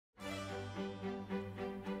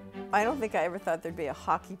I don't think I ever thought there'd be a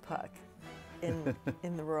hockey puck in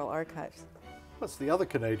the Royal Archives. That's the other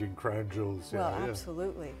Canadian crown jewels. Well, yeah.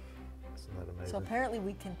 absolutely. Isn't that amazing? So apparently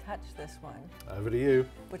we can touch this one. Over to you.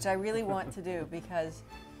 Which I really want to do because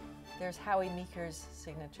there's Howie Meeker's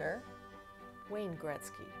signature. Wayne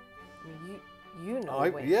Gretzky. I mean, you know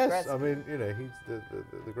Wayne yes, Gretzky. I mean, you know, he's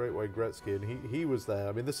the great Wayne Gretzky, and he was there.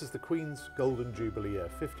 I mean, this is the Queen's Golden Jubilee year,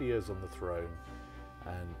 50 years on the throne,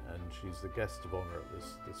 and she's the guest of honour at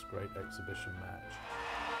this great exhibition match.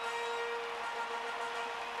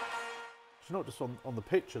 She's not just on the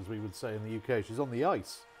pitch, as we would say in the UK, she's on the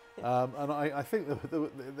ice. And I think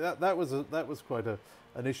that was quite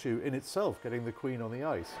an issue in itself, getting the Queen on the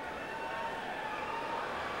ice.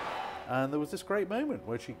 And there was this great moment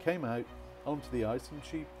where she came out onto the ice and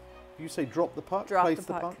she, you say drop the puck, place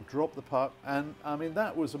the puck, drop the puck. And I mean,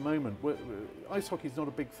 that was a moment where ice hockey is not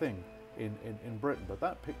a big thing in Britain, but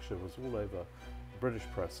that picture was all over British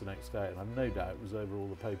press the next day, and I've no doubt it was over all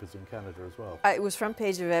the papers in Canada as well. It was front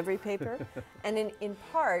page of every paper. And in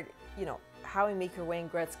part, you know, Howie Meeker, Wayne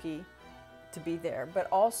Gretzky to be there, but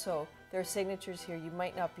also there are signatures here you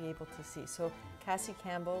might not be able to see. So Cassie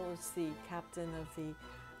Campbell was the captain of the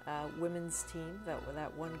women's team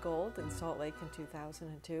that won gold in Salt Lake in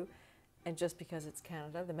 2002, and just because it's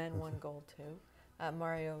Canada, the men won gold too.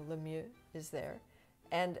 Mario Lemieux is there,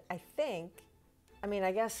 and I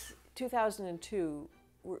guess 2002,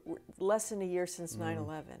 we're less than a year since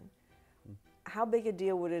 9/11. How big a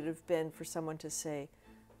deal would it have been for someone to say,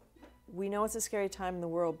 we know it's a scary time in the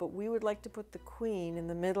world, but we would like to put the Queen in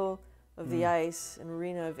the middle of the ice, an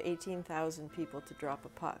arena of 18,000 people to drop a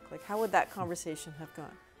puck? Like, how would that conversation have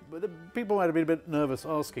gone? But people might have been a bit nervous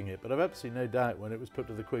asking it, but I've absolutely no doubt when it was put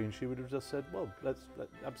to the Queen, she would have just said, well,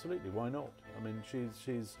 absolutely, why not? I mean,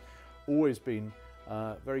 she's always been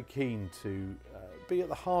very keen to be at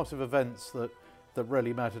the heart of events that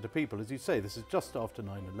really matter to people. As you say, this is just after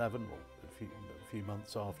 9/11, or a few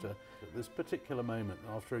months after. This particular moment,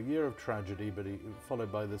 after a year of tragedy, but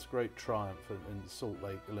followed by this great triumph in Salt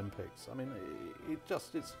Lake Olympics. I mean,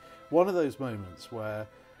 it's one of those moments where,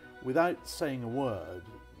 without saying a word,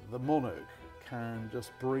 the monarch can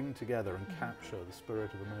just bring together and capture the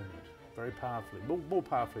spirit of the moment very powerfully, more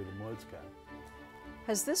powerfully than words can.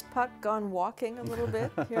 Has this puck gone walking a little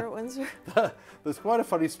bit here at Windsor? There's quite a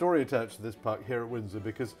funny story attached to this puck here at Windsor,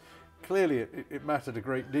 because clearly it mattered a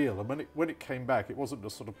great deal, and when it came back, it wasn't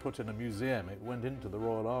just sort of put in a museum, it went into the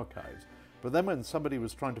Royal Archives. But then when somebody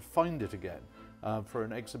was trying to find it again for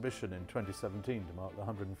an exhibition in 2017 to mark the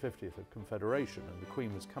 150th of Confederation, and the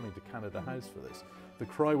Queen was coming to Canada House for this, the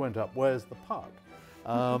cry went up, where's the puck?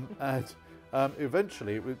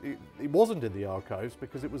 Eventually it wasn't in the archives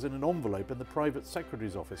because it was in an envelope in the private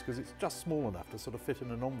secretary's office, because it's just small enough to sort of fit in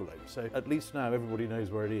an envelope. So at least now everybody knows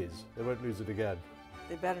where it is. They won't lose it again.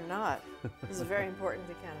 They better not. This is very important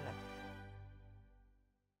to Canada.